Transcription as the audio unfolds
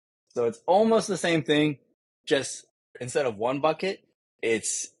So it's almost the same thing, just instead of one bucket,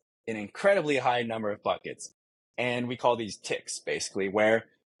 it's an incredibly high number of buckets. And we call these ticks, basically, where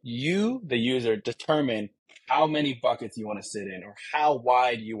you, the user, determine how many buckets you want to sit in or how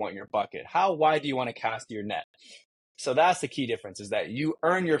wide you want your bucket. How wide do you want to cast your net? So that's the key difference, is that you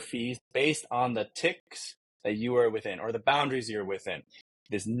earn your fees based on the ticks that you are within or the boundaries you're within,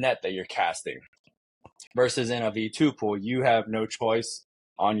 this net that you're casting. Versus in a V2 pool, you have no choice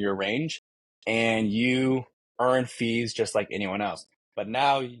on your range and you earn fees just like anyone else. But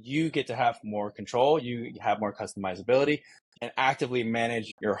now you get to have more control, you have more customizability and actively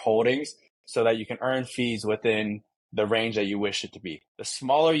manage your holdings so that you can earn fees within the range that you wish it to be. The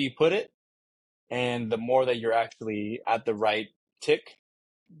smaller you put it and the more that you're actually at the right tick,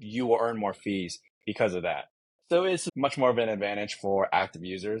 you will earn more fees because of that. So it's much more of an advantage for active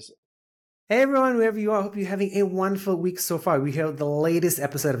users. Hey everyone, wherever you are, I hope you're having a wonderful week so far. We heard the latest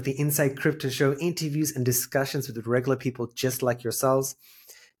episode of the Inside Crypto Show, interviews and discussions with regular people just like yourselves.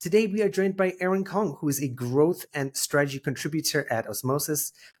 Today we are joined by Aaron Kong, who is a growth and strategy contributor at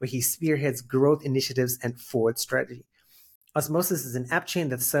Osmosis, where he spearheads growth initiatives and forward strategy. Osmosis is an app chain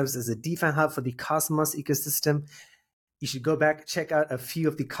that serves as a DeFi hub for the Cosmos ecosystem. You should go back, check out a few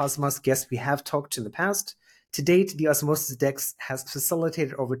of the Cosmos guests we have talked to in the past. To date, the Osmosis DEX has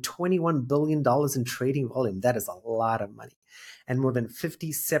facilitated over $21 billion in trading volume. That is a lot of money. And more than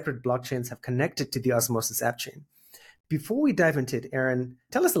 50 separate blockchains have connected to the Osmosis app chain. Before we dive into it, Aaron,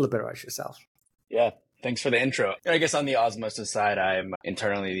 tell us a little bit about yourself. Yeah, thanks for the intro. I guess on the Osmosis side, I'm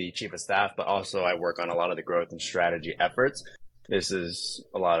internally the chief of staff, but also I work on a lot of the growth and strategy efforts. This is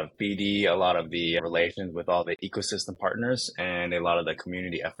a lot of BD, a lot of the relations with all the ecosystem partners, and a lot of the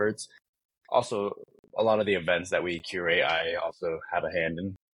community efforts. Also, a lot of the events that we curate, I also have a hand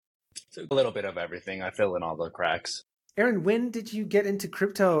in. So a little bit of everything. I fill in all the cracks. Aaron, when did you get into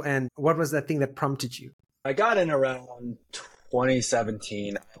crypto and what was that thing that prompted you? I got in around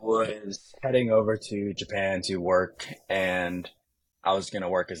 2017. I was heading over to Japan to work and I was going to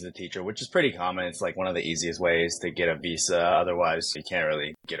work as a teacher, which is pretty common. It's like one of the easiest ways to get a visa. Otherwise, you can't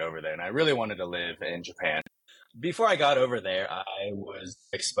really get over there. And I really wanted to live in Japan. Before I got over there, I was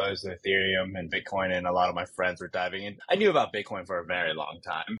exposed to Ethereum and Bitcoin, and a lot of my friends were diving in. I knew about Bitcoin for a very long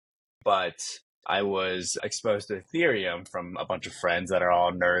time, but I was exposed to Ethereum from a bunch of friends that are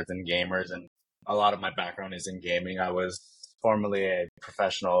all nerds and gamers, and a lot of my background is in gaming. I was formerly a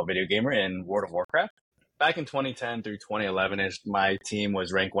professional video gamer in World of Warcraft. Back in 2010 through 2011-ish, my team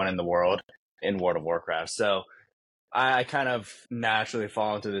was ranked 1 in the world in World of Warcraft. So I kind of naturally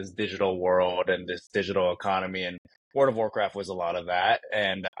fall into this digital world and this digital economy, and World of Warcraft was a lot of that.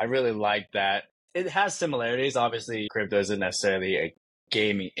 And I really like that. It has similarities. Obviously, crypto isn't necessarily a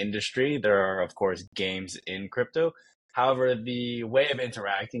gaming industry. There are, of course, games in crypto. However, the way of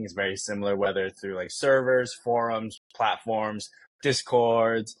interacting is very similar, whether through like servers, forums, platforms,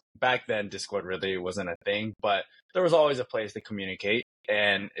 Discords. Back then, Discord really wasn't a thing, but there was always a place to communicate,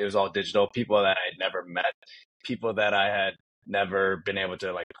 and it was all digital. People that I had never met, people that I had never been able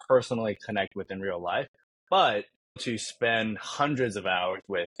to like personally connect with in real life, but to spend hundreds of hours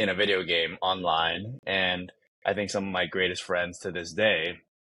with in a video game online. And I think some of my greatest friends to this day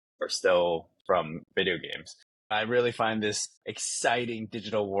are still from video games. I really find this exciting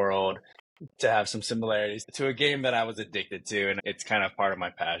digital world to have some similarities to a game that I was addicted to, and it's kind of part of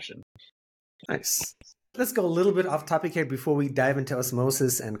my passion. Nice. Let's go a little bit off topic here before we dive into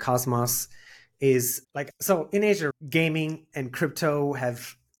Osmosis and Cosmos. Is like, so in Asia, gaming and crypto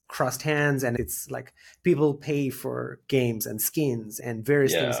have crossed hands, and it's like people pay for games and skins and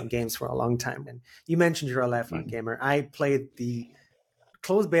various things in games for a long time. And you mentioned you're a lifelong gamer. I played the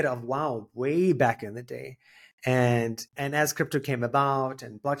closed beta of WoW way back in the day. And as crypto came about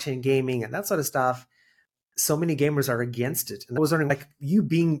and blockchain gaming and that sort of stuff, so many gamers are against it. And I was wondering, like, you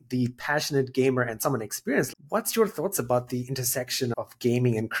being the passionate gamer and someone experienced, what's your thoughts about the intersection of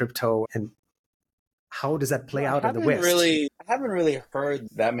gaming and crypto, and how does that play out in the West? I haven't really heard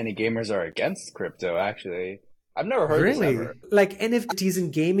that many gamers are against crypto, actually. I've never heard this ever. Like NFTs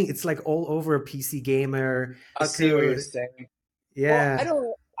in gaming, it's like all over PC Gamer. I see what you're saying. Yeah.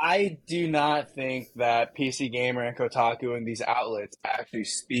 Well, I do not think that PC Gamer and Kotaku and these outlets actually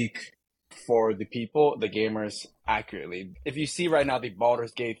speak for the people, the gamers, accurately. If you see right now the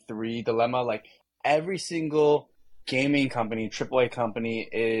Baldur's Gate 3 dilemma, like every single gaming company, AAA company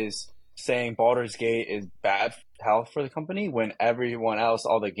is saying Baldur's Gate is bad health for the company, when everyone else,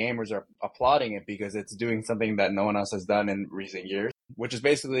 all the gamers, are applauding it because it's doing something that no one else has done in recent years, which is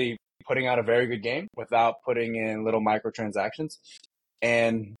basically putting out a very good game without putting in little microtransactions.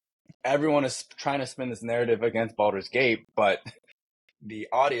 And everyone is trying to spin this narrative against Baldur's Gate, but the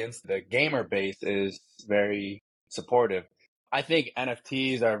audience, the gamer base is very supportive. I think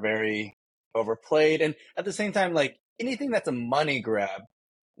NFTs are very overplayed. And at the same time, like anything that's a money grab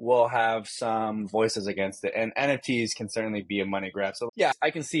will have some voices against it. And NFTs can certainly be a money grab. So yeah,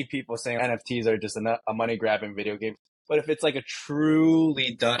 I can see people saying NFTs are just a money grab in video games. But if it's like a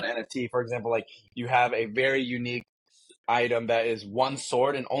truly done NFT, for example, like you have a very unique item that is one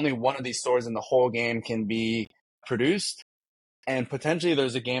sword and only one of these swords in the whole game can be produced, and potentially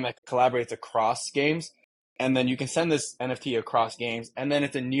there's a game that collaborates across games, and then you can send this NFT across games, and then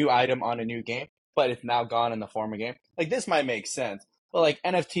it's a new item on a new game, but it's now gone in the former game. Like this might make sense, but like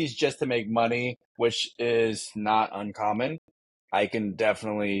NFTs just to make money, which is not uncommon, I can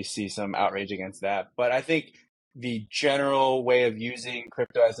definitely see some outrage against that. But I think the general way of using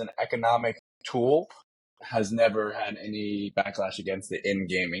crypto as an economic tool has never had any backlash against it in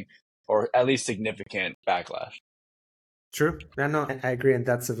gaming, or at least significant backlash. True. No, I agree, and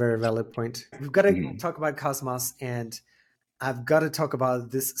that's a very valid point. We've got to Mhm. talk about Cosmos, and I've got to talk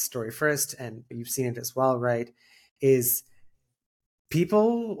about this story first, and you've seen it as well, right? Is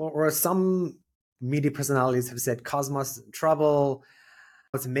people or some media personalities have said Cosmos is in trouble.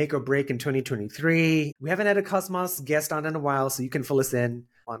 It's make or break in 2023. We haven't had a Cosmos guest on in a while, so you can fill us in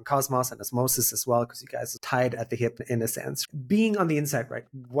on Cosmos and Osmosis as well, because you guys are tied at the hip in a sense. Being on the inside, right?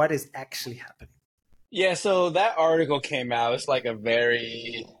 What is actually happening? Yeah, so that article came out. It's like a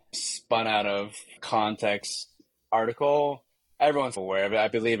very spun out of context article. Everyone's aware of it. I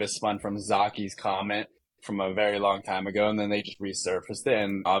believe it's spun from Zaki's comment from a very long time ago, and then they just resurfaced it.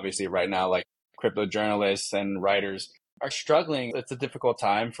 And obviously, right now, like crypto journalists and writers are struggling. It's a difficult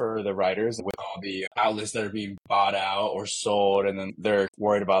time for the writers with all the outlets that are being bought out or sold, and then they're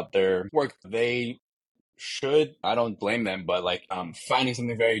worried about their work. They should, I don't blame them, but like finding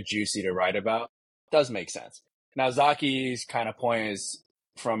something very juicy to write about does make sense. Now Zaki's kind of point is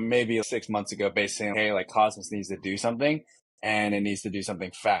from maybe 6 months ago, basically saying, hey, like Cosmos needs to do something and it needs to do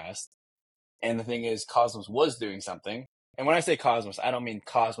something fast. And the thing is, Cosmos was doing something. And when I say Cosmos, I don't mean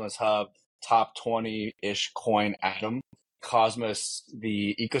Cosmos Hub, top 20-ish coin Atom. Cosmos,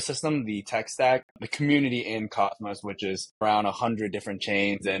 the ecosystem, the tech stack, the community in Cosmos, which is around 100 different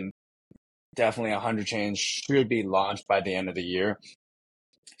chains, and definitely 100 chains should be launched by the end of the year.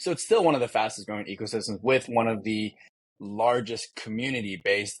 So it's still one of the fastest growing ecosystems with one of the largest community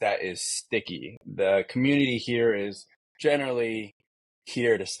base that is sticky. The community here is generally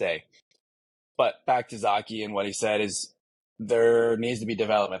here to stay. But back to Zaki and what he said is there needs to be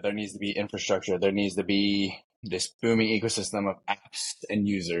development, there needs to be infrastructure, there needs to be this booming ecosystem of apps and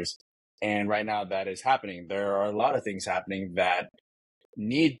users. And right now that is happening. There are a lot of things happening that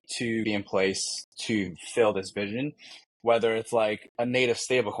need to be in place to fill this vision, whether it's like a native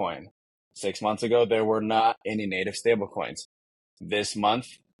stablecoin. 6 months ago, there were not any native stablecoins. This month,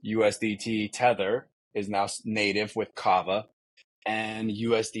 USDT Tether is now native with Kava, and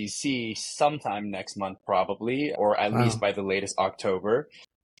USDC sometime next month, probably, or at least Wow. by the latest October,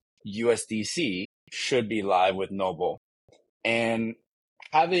 USDC should be live with Noble. And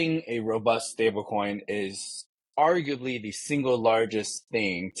having a robust stablecoin is arguably the single largest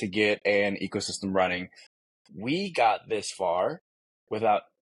thing to get an ecosystem running. We got this far without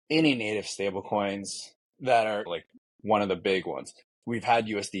any native stablecoins that are like one of the big ones. We've had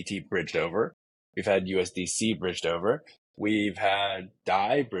USDT bridged over. We've had USDC bridged over. We've had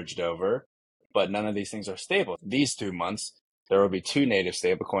DAI bridged over, but none of these things are stable. These 2 months, there will be two native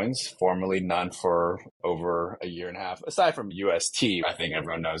stablecoins, formerly none for over a year and a half, aside from UST. I think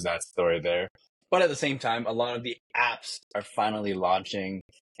everyone knows that story there. But at the same time, a lot of the apps are finally launching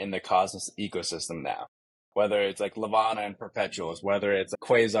in the Cosmos ecosystem now. Whether it's like Levana and Perpetuals, whether it's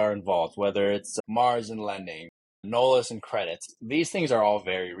Quasar and Vault, whether it's Mars and Lending, Nolus and Credits, these things are all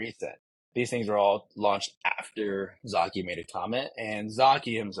very recent. These things were all launched after Zaki made a comment, and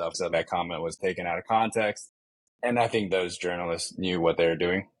Zaki himself said that comment was taken out of context. And I think those journalists knew what they were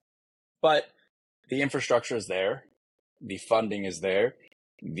doing. But the infrastructure is there, the funding is there,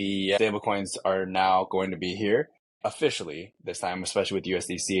 the stablecoins are now going to be here officially this time, especially with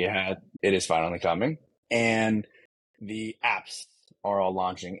USDC. It is finally coming, and the apps are all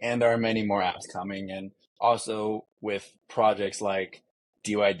launching, and there are many more apps coming, and also with projects like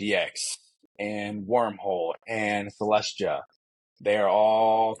DYDX and Wormhole and Celestia, they are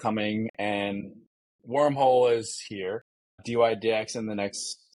all coming, and Wormhole is here. DYDX in the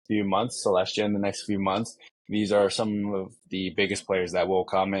next few months, Celestia in the next few months. These are some of the biggest players that will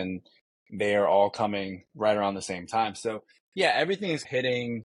come, and they are all coming right around the same time. So yeah, everything is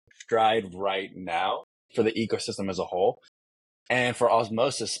hitting stride right now for the ecosystem as a whole. And for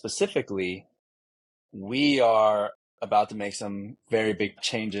Osmosis specifically, we are about to make some very big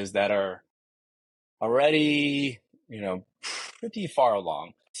changes that are already, pretty far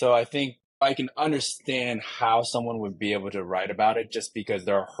along. So I think I can understand how someone would be able to write about it just because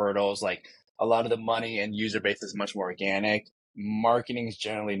there are hurdles. Like a lot of the money and user base is much more organic. Marketing is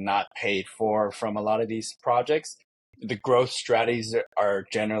generally not paid for from a lot of these projects. The growth strategies are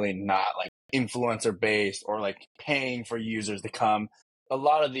generally not like influencer based or like paying for users to come. A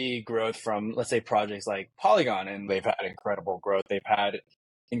lot of the growth from, let's say, projects like Polygon, and they've had incredible growth. They've had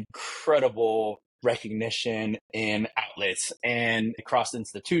incredible recognition in outlets and across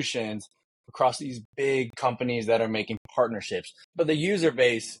institutions, across these big companies that are making partnerships. But the user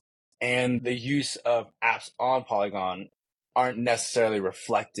base and the use of apps on Polygon aren't necessarily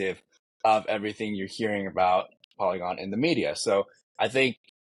reflective of everything you're hearing about Polygon in the media. So I think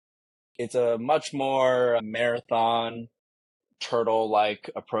it's a much more marathon turtle like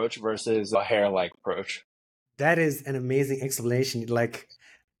approach versus a hare like approach. That is an amazing explanation. Like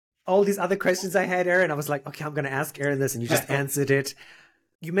all these other questions I had, Aaron, I was like, okay, I'm going to ask Aaron this, and you just answered it.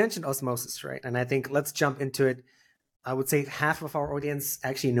 You mentioned osmosis, right? And I think let's jump into it. I would say half of our audience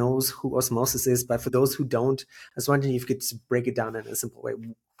actually knows who osmosis is, but for those who don't, I was wondering if you could break it down in a simple way.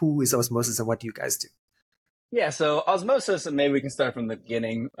 Who is osmosis and what do you guys do? Yeah, so Osmosis, and maybe we can start from the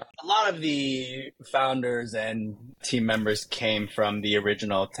beginning. A lot of the founders and team members came from the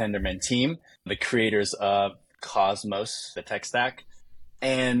original Tendermint team, the creators of Cosmos, the tech stack.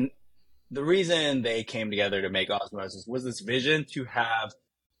 And the reason they came together to make Osmosis was this vision to have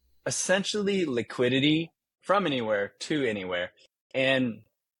essentially liquidity from anywhere to anywhere. And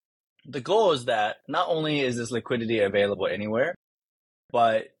the goal is that not only is this liquidity available anywhere,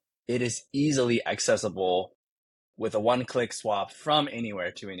 but it is easily accessible with a one-click swap from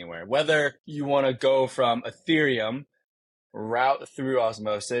anywhere to anywhere. Whether you want to go from Ethereum, route through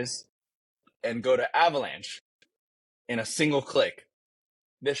Osmosis, and go to Avalanche in a single click,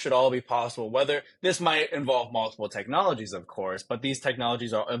 this should all be possible. Whether this might involve multiple technologies, of course, but these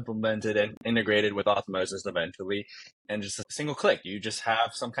technologies are implemented and integrated with Osmosis eventually. And just a single click, you just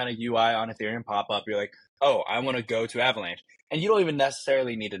have some kind of UI on Ethereum pop up. You're like, oh, I want to go to Avalanche. And you don't even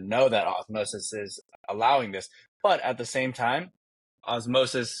necessarily need to know that Osmosis is allowing this. But at the same time,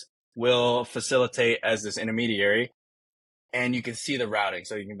 Osmosis will facilitate as this intermediary, and you can see the routing.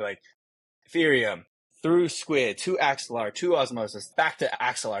 So you can be like, Ethereum through Squid to Axelar to Osmosis, back to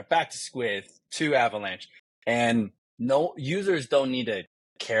Axelar, back to Squid to Avalanche. And no users don't need to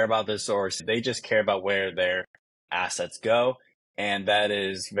care about the source. They just care about where their assets go. And that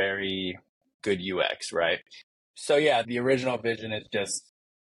is very good UX, right? So yeah, the original vision is just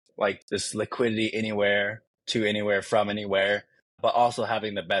like this liquidity anywhere to anywhere from anywhere, but also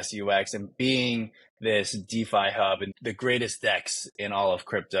having the best UX and being this DeFi hub and the greatest DEX in all of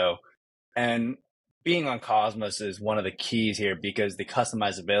crypto. And being on Cosmos is one of the keys here because the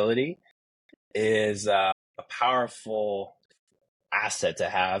customizability is a powerful asset to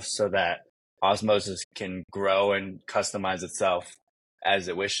have so that Osmosis can grow and customize itself as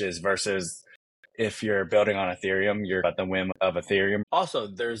it wishes versus if you're building on Ethereum, you're at the whim of Ethereum. Also,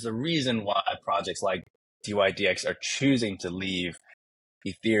 there's a reason why projects like DYDX are choosing to leave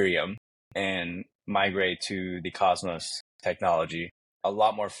Ethereum and migrate to the Cosmos technology. A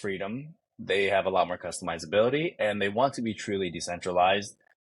lot more freedom. They have a lot more customizability and they want to be truly decentralized.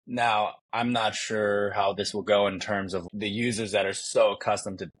 Now, I'm not sure how this will go in terms of the users that are so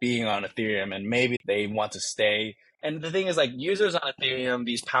accustomed to being on Ethereum and maybe they want to stay. And the thing is, like, users on Ethereum,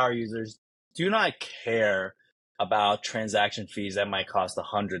 these power users, do not care about transaction fees that might cost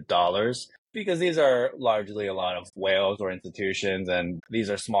 $100 because these are largely a lot of whales or institutions and these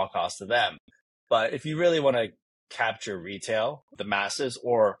are small costs to them. But if you really want to capture retail, the masses,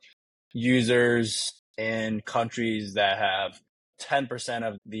 or users in countries that have 10%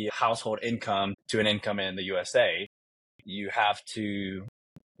 of the household income to an income in the USA, you have to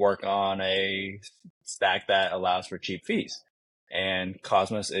work on a stack that allows for cheap fees. And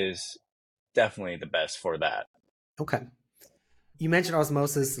Cosmos is definitely the best for that. Okay. You mentioned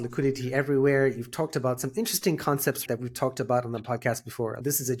osmosis, liquidity everywhere. You've talked about some interesting concepts that we've talked about on the podcast before.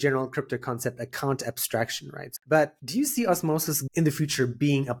 This is a general crypto concept, account abstraction, right? But do you see osmosis in the future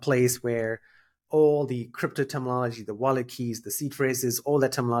being a place where all the crypto terminology, the wallet keys, the seed phrases, all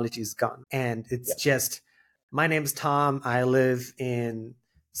that terminology is gone? And it's just, my name's Tom, I live in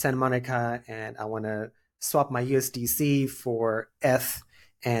Santa Monica, and I want to swap my USDC for ETH,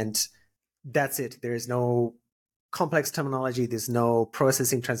 and that's it. There is no complex terminology. There's no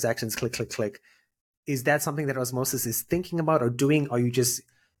processing transactions, click, click, click. Is that something that Osmosis is thinking about or doing? Or are you just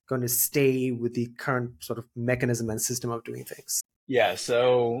going to stay with the current sort of mechanism and system of doing things? Yeah,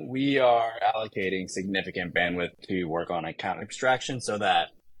 so we are allocating significant bandwidth to work on account abstraction so that,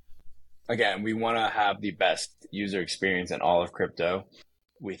 again, we want to have the best user experience in all of crypto.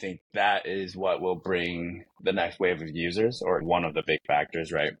 We think that is what will bring the next wave of users, or one of the big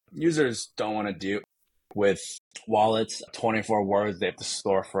factors, right? Users don't want to deal with wallets, 24 words they have to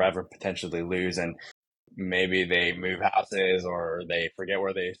store forever, potentially lose, and maybe they move houses or they forget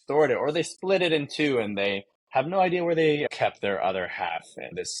where they stored it or they split it in two and they have no idea where they kept their other half.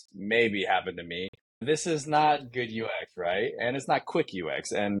 And this maybe happened to me. This is not good UX, right? And it's not quick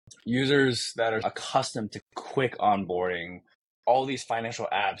UX. And users that are accustomed to quick onboarding, all these financial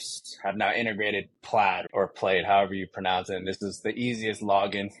apps have now integrated Plaid or Plaid, however you pronounce it. And this is the easiest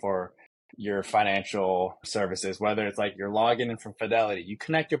login for your financial services, whether it's like you're logging in from Fidelity, you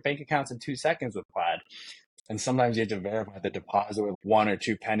connect your bank accounts in 2 seconds with Plaid. And sometimes you have to verify the deposit with 1 or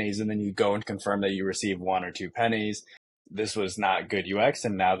 2 pennies, and then you go and confirm that you received 1 or 2 pennies. This was not good UX,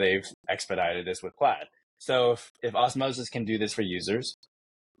 and now they've expedited this with Plaid. So if Osmosis can do this for users,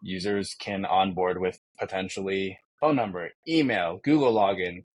 users can onboard with potentially phone number, email, Google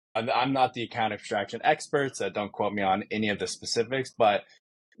login. I'm not the account abstraction expert, so don't quote me on any of the specifics, but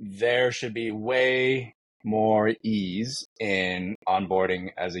there should be way more ease in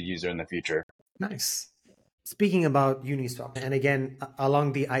onboarding as a user in the future. Nice. Speaking about Uniswap, and again,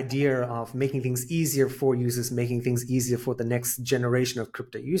 along the idea of making things easier for users, making things easier for the next generation of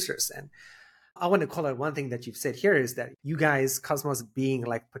crypto users. And I want to call out one thing that you've said here is that you guys, Cosmos, being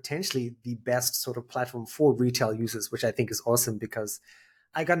like potentially the best sort of platform for retail users, which I think is awesome because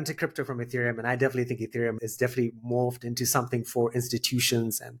I got into crypto from Ethereum, and I definitely think Ethereum is definitely morphed into something for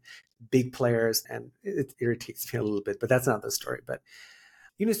institutions and big players, and it irritates me a little bit, but that's not the story. But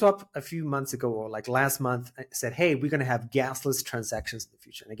Uniswap a few months ago, or like last month, said, hey, we're going to have gasless transactions in the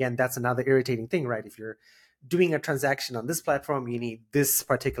future. And again, that's another irritating thing, right? If you're doing a transaction on this platform, you need this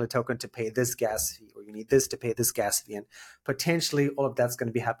particular token to pay this gas fee, or you need this to pay this gas fee. And potentially all of that's going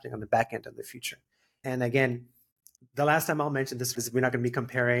to be happening on the back end in the future. And again, the last time I'll mention this is we're not going to be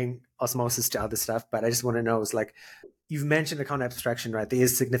comparing Osmosis to other stuff, but I just want to know is like, you've mentioned account abstraction, right? There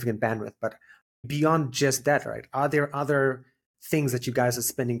is significant bandwidth, but beyond just that, right? Are there other things that you guys are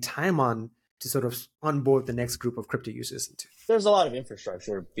spending time on to sort of onboard the next group of crypto users into? There's a lot of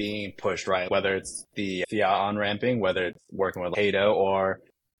infrastructure being pushed, right? Whether it's the fiat on-ramping, whether it's working with Hato or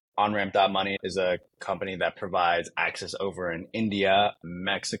OnRamp.money is a company that provides access over in India,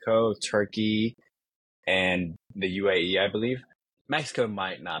 Mexico, Turkey, and the UAE, I believe. Mexico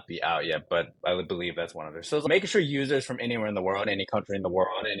might not be out yet, but I believe that's one of those. So making sure users from anywhere in the world, any country in the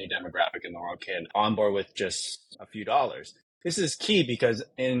world, any demographic in the world can onboard with just a few dollars. This is key because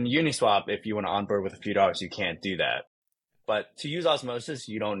in Uniswap, if you want to onboard with a few dollars, you can't do that. But to use Osmosis,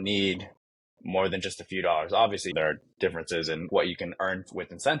 you don't need more than just a few dollars. Obviously, there are differences in what you can earn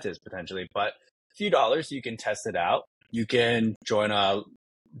with incentives potentially, but a few dollars, you can test it out. You can join a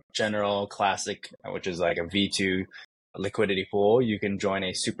general classic, which is like a V2 liquidity pool. You can join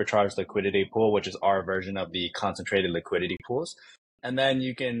a supercharged liquidity pool, which is our version of the concentrated liquidity pools. And then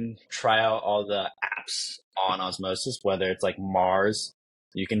you can try out all the apps on Osmosis, whether it's like Mars,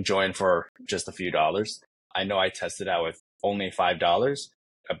 you can join for just a few dollars. I know I tested out with only $5.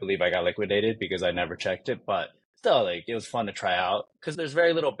 I believe I got liquidated because I never checked it, but still, like, it was fun to try out because there's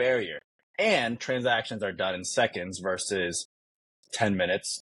very little barrier. And transactions are done in seconds versus 10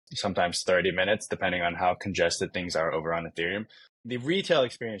 minutes, sometimes 30 minutes, depending on how congested things are over on Ethereum. The retail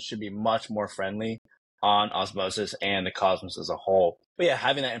experience should be much more friendly on Osmosis and the Cosmos as a whole. But yeah,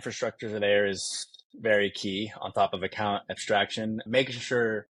 having that infrastructure there is very key on top of account abstraction, making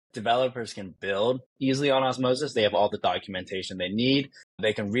sure developers can build easily on Osmosis. They have all the documentation they need.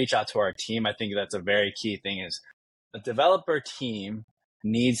 They can reach out to our team. I think that's a very key thing is the developer team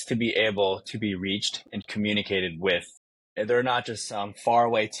needs to be able to be reached and communicated with. They're not just some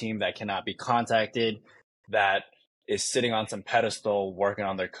faraway team that cannot be contacted, that is sitting on some pedestal working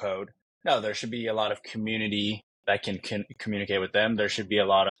on their code. No, there should be a lot of community that can communicate with them. There should be a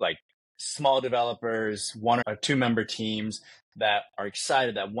lot of like small developers, 1 or 2 member teams that are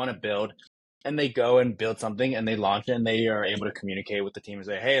excited, that want to build, and they go and build something and they launch it and they are able to communicate with the team and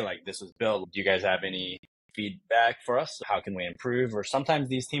say, hey, like this was built. Do you guys have any feedback for us? How can we improve? Or sometimes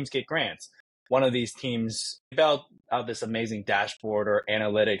these teams get grants. One of these teams built out this amazing dashboard or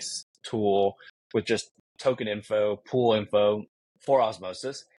analytics tool with just token info, pool info for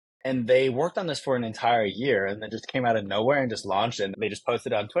Osmosis. And they worked on this for an entire year and then just came out of nowhere and just launched it. And they just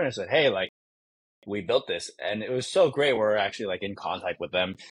posted it on Twitter and said, hey, like, we built this. And it was so great. We're actually like in contact with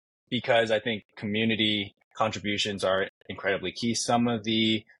them because I think community contributions are incredibly key. Some of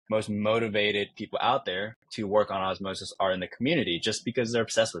the most motivated people out there to work on Osmosis are in the community just because they're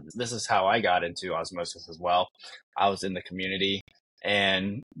obsessed with it. This is how I got into Osmosis as well. I was in the community,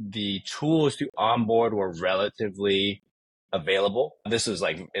 and the tools to onboard were relatively available. This was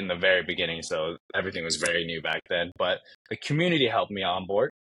like in the very beginning, so everything was very new back then, but the community helped me onboard.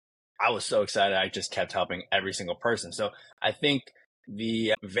 I was so excited. I just kept helping every single person. So I think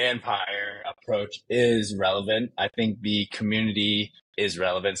the vampire approach is relevant. I think the community is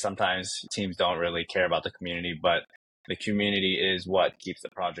relevant. Sometimes teams don't really care about the community, but the community is what keeps the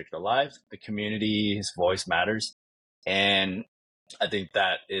project alive. The community's voice matters. And I think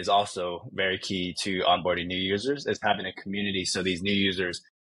that is also very key to onboarding new users, is having a community so these new users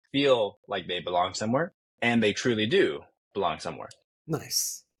feel like they belong somewhere, and they truly do belong somewhere.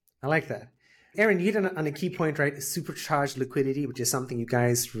 Nice. I like that. Aaron, you hit on a key point, right? Supercharged liquidity, which is something you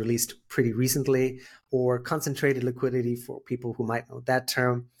guys released pretty recently, or concentrated liquidity for people who might know that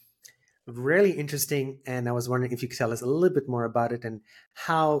term. Really interesting. And I was wondering if you could tell us a little bit more about it and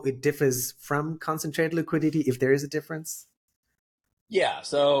how it differs from concentrated liquidity, if there is a difference. Yeah,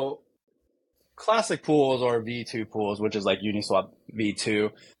 so classic pools or V2 pools, which is like Uniswap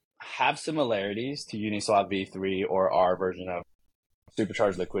V2, have similarities to Uniswap V3 or our version of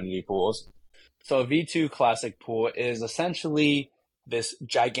supercharged liquidity pools. So a V2 classic pool is essentially this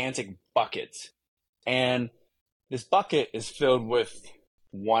gigantic bucket. And this bucket is filled with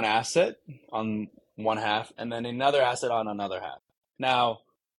one asset on one half and then another asset on another half. Now,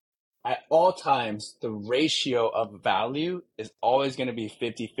 at all times, the ratio of value is always going to be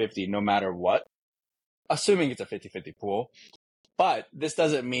 50-50 no matter what, assuming it's a 50-50 pool. But this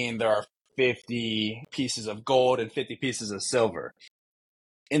doesn't mean there are 50 pieces of gold and 50 pieces of silver.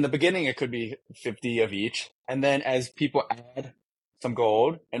 In the beginning, it could be 50 of each. And then as people add some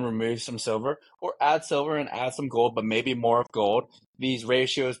gold and remove some silver, or add silver and add some gold, but maybe more of gold, these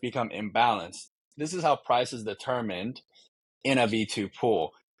ratios become imbalanced. This is how price is determined in a V2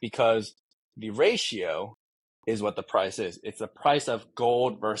 pool, because the ratio is what the price is. It's the price of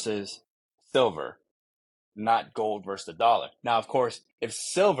gold versus silver, not gold versus the dollar. Now, of course, if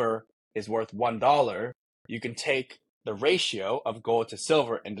silver is worth $1, you can take the ratio of gold to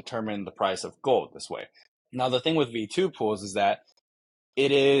silver and determine the price of gold this way. Now, the thing with V2 pools is that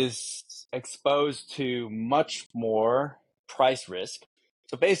it is exposed to much more price risk.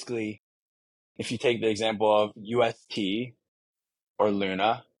 So basically, if you take the example of UST or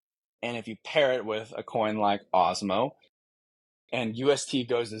Luna, and if you pair it with a coin like Osmo, and UST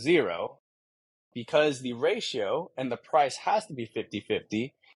goes to zero, because the ratio and the price has to be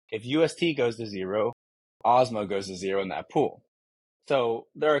 50-50, if UST goes to zero, Osmo goes to zero in that pool. So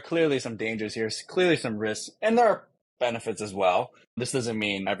there are clearly some dangers here, clearly some risks, and there are benefits as well. This doesn't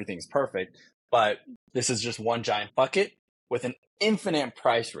mean everything's perfect, but this is just one giant bucket with an infinite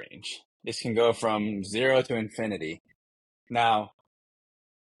price range. This can go from zero to infinity. Now,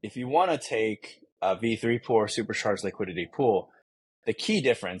 if you want to take a V3 pool or supercharged liquidity pool, the key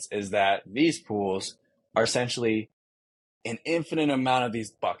difference is that these pools are essentially an infinite amount of these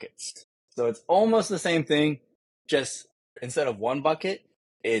buckets. So it's almost the same thing, just instead of one bucket,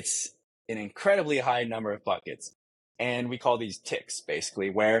 it's an incredibly high number of buckets. And we call these ticks, basically,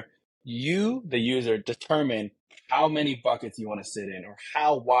 where you, the user, determine how many buckets you want to sit in, or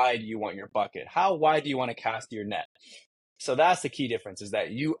how wide you want your bucket, how wide do you want to cast your net. So that's the key difference, is that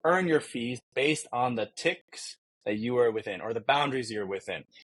you earn your fees based on the ticks that you are within, or the boundaries you're within,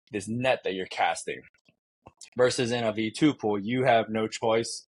 this net that you're casting. Versus in a V2 pool, you have no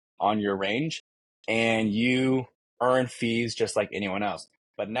choice on your range, and you earn fees just like anyone else.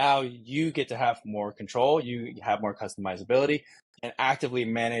 But now you get to have more control, you have more customizability, and actively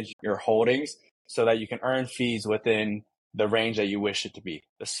manage your holdings so that you can earn fees within the range that you wish it to be.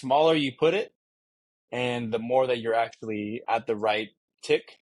 The smaller you put it, and the more that you're actually at the right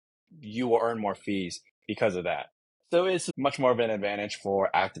tick, you will earn more fees because of that. So it's much more of an advantage for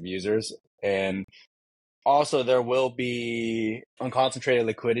active users. And also, there will be unconcentrated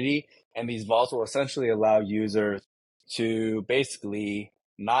liquidity, and these vaults will essentially allow users to basically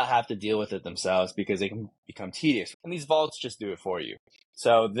not have to deal with it themselves because they can become tedious. And these vaults just do it for you.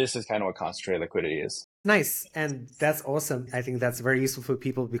 So this is kind of what concentrated liquidity is. Nice. And that's awesome. I think that's very useful for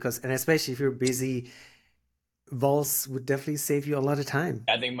people because, and especially if you're busy, vaults would definitely save you a lot of time.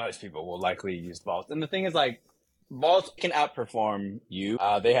 I think most people will likely use vaults. And the thing is, like, vaults can outperform you.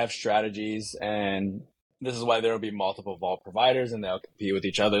 They have strategies, and this is why there will be multiple vault providers, and they'll compete with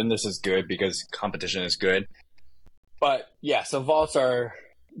each other. And this is good because competition is good. But yeah, so vaults are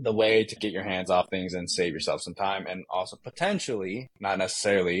the way to get your hands off things and save yourself some time, and also potentially, not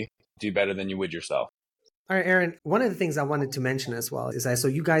necessarily, do better than you would yourself. All right, Aaron, one of the things I wanted to mention as well is I saw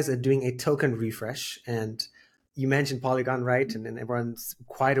you guys are doing a token refresh, and you mentioned Polygon, right? And everyone's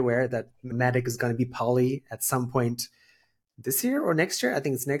quite aware that Matic is going to be Poly at some point this year or next year. I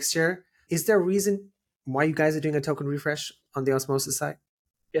think it's next year. Is there a reason why you guys are doing a token refresh on the Osmosis side?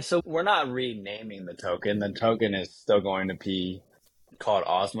 Yeah, so we're not renaming the token. The token is still going to be called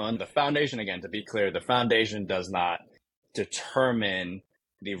Osmo. And the foundation, again, to be clear, the foundation does not determine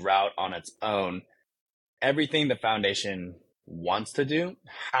the route on its own. Everything the foundation wants to do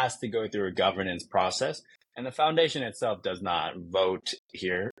has to go through a governance process. And the foundation itself does not vote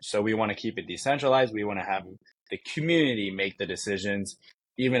here. So we want to keep it decentralized. We want to have the community make the decisions,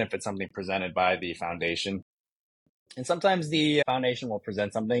 even if it's something presented by the foundation. And sometimes the foundation will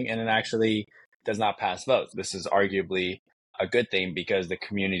present something and it actually does not pass votes. This is arguably a good thing because the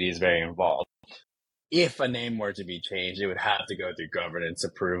community is very involved. If a name were to be changed, it would have to go through governance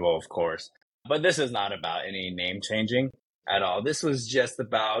approval, of course. But this is not about any name changing at all. This was just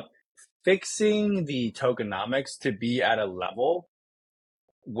about fixing the tokenomics to be at a level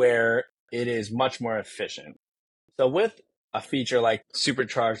where it is much more efficient. So with a feature like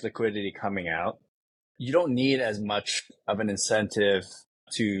supercharged liquidity coming out, you don't need as much of an incentive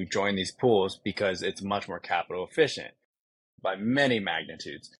to join these pools because it's much more capital efficient by many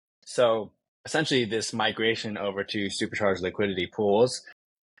magnitudes. So essentially, this migration over to supercharged liquidity pools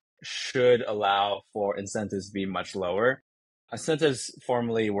should allow for incentives to be much lower. Incentives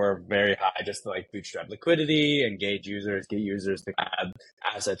formerly were very high just to like bootstrap liquidity, engage users, get users to add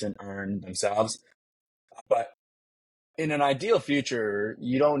assets and earn themselves. But in an ideal future,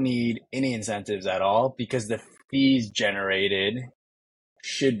 you don't need any incentives at all because the fees generated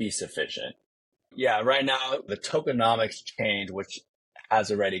should be sufficient. Yeah, right now, the tokenomics change, which has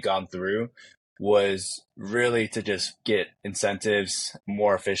already gone through, was really to just get incentives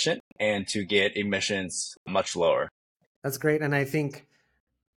more efficient and to get emissions much lower. That's great. And I think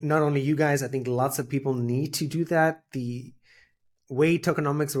not only you guys, I think lots of people need to do that. The way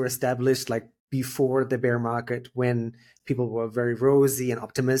tokenomics were established, like before the bear market, when people were very rosy and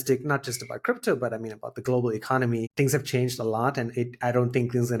optimistic, not just about crypto, but I mean about the global economy, things have changed a lot, and I don't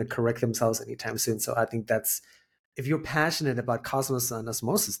think things are going to correct themselves anytime soon. So I think that's, if you're passionate about Cosmos and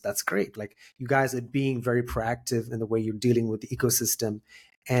Osmosis, that's great. Like, you guys are being very proactive in the way you're dealing with the ecosystem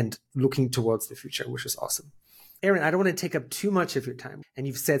and looking towards the future, which is awesome. Aaron, I don't want to take up too much of your time. And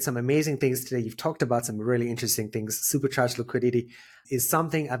you've said some amazing things today. You've talked about some really interesting things. Supercharged liquidity is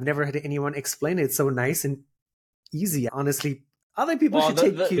something I've never had anyone explain. It's so nice and easy. Honestly, other people Well, should the,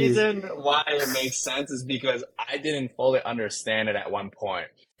 take the cues. reason why it makes sense is because I didn't fully understand it at one point.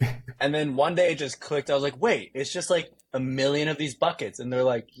 And then one day it just clicked. I was like, wait, it's just like a million of these buckets. And they're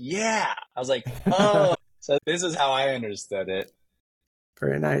like, yeah. I was like, oh, so this is how I understood it.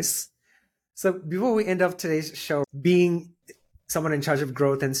 Very nice. So before we end off today's show, being someone in charge of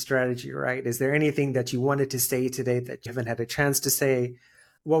growth and strategy, right? Is there anything that you wanted to say today that you haven't had a chance to say?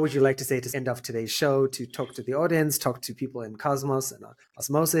 What would you like to say to end off today's show, to talk to the audience, talk to people in Cosmos and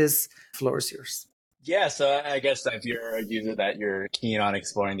Osmosis? The floor is yours. Yeah, so I guess if you're a user that you're keen on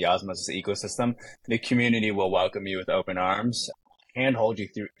exploring the Osmosis ecosystem, the community will welcome you with open arms and hold you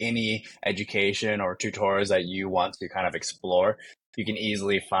through any education or tutorials that you want to kind of explore. You can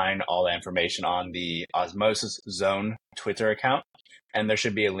easily find all the information on the Osmosis Zone Twitter account. And there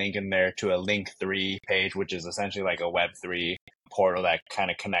should be a link in there to a Link3 page, which is essentially like a Web3 portal that kind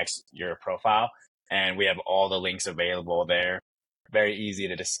of connects your profile. And we have all the links available there. Very easy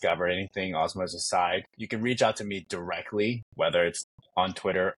to discover anything Osmosis side. You can reach out to me directly, whether it's on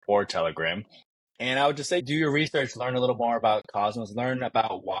Twitter or Telegram. And I would just say, do your research, learn a little more about Cosmos, learn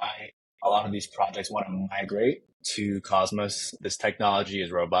about why a lot of these projects want to migrate to Cosmos. This technology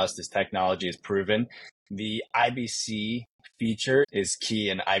is robust. This technology is proven. The IBC feature is key.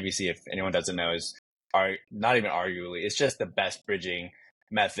 And IBC, if anyone doesn't know, is not even arguably, it's just the best bridging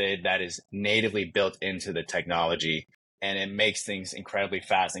method that is natively built into the technology. And it makes things incredibly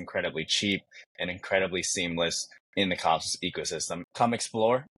fast, incredibly cheap, and incredibly seamless in the Cosmos ecosystem. Come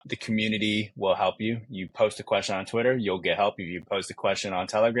explore. The community will help you. You post a question on Twitter, you'll get help. If you post a question on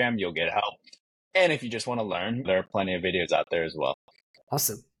Telegram, you'll get help. And if you just want to learn, there are plenty of videos out there as well.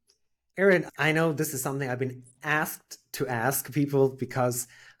 Awesome. Aaron, I know this is something I've been asked to ask people because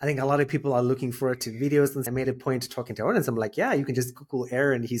I think a lot of people are looking forward to videos. And I made a point talking to audience. I'm like, yeah, you can just Google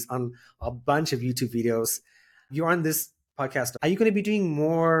Aaron. He's on a bunch of YouTube videos. You're on this podcast. Are you going to be doing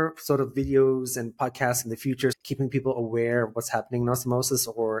more sort of videos and podcasts in the future, keeping people aware of what's happening in Osmosis,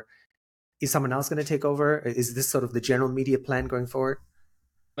 or is someone else going to take over? Is this sort of the general media plan going forward?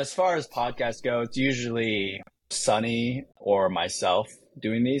 As far as podcasts go, it's usually Sunny or myself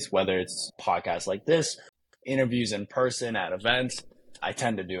doing these, whether it's podcasts like this interviews in person at events, I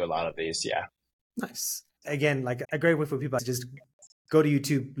tend to do a lot of these. Yeah. Nice. Again, like a great way for people to just go to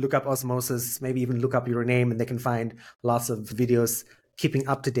YouTube, look up Osmosis, maybe even look up your name, and they can find lots of videos keeping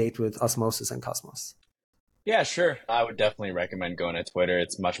up to date with Osmosis and Cosmos. Yeah, sure. I would definitely recommend going to Twitter.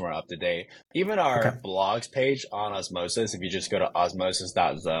 It's much more up to date. Even Okay. our blogs page on Osmosis, if you just go to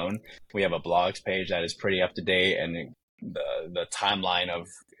osmosis.zone, we have a blogs page that is pretty up to date and the timeline of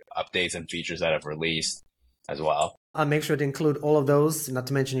updates and features that have released as well. I'll make sure to include all of those, not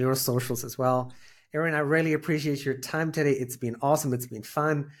to mention your socials as well. Aaron, I really appreciate your time today. It's been awesome. It's been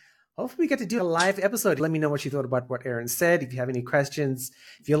fun. Hopefully, we get to do a live episode. Let me know what you thought about what Aaron said. If you have any questions,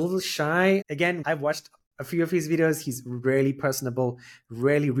 if you're a little shy, again, I've watched a few of his videos. He's really personable.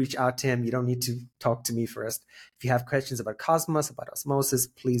 Really reach out to him. You don't need to talk to me first. If you have questions about Cosmos, about Osmosis,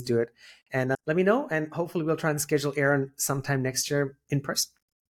 please do it. And let me know. And hopefully, we'll try and schedule Aaron sometime next year in person.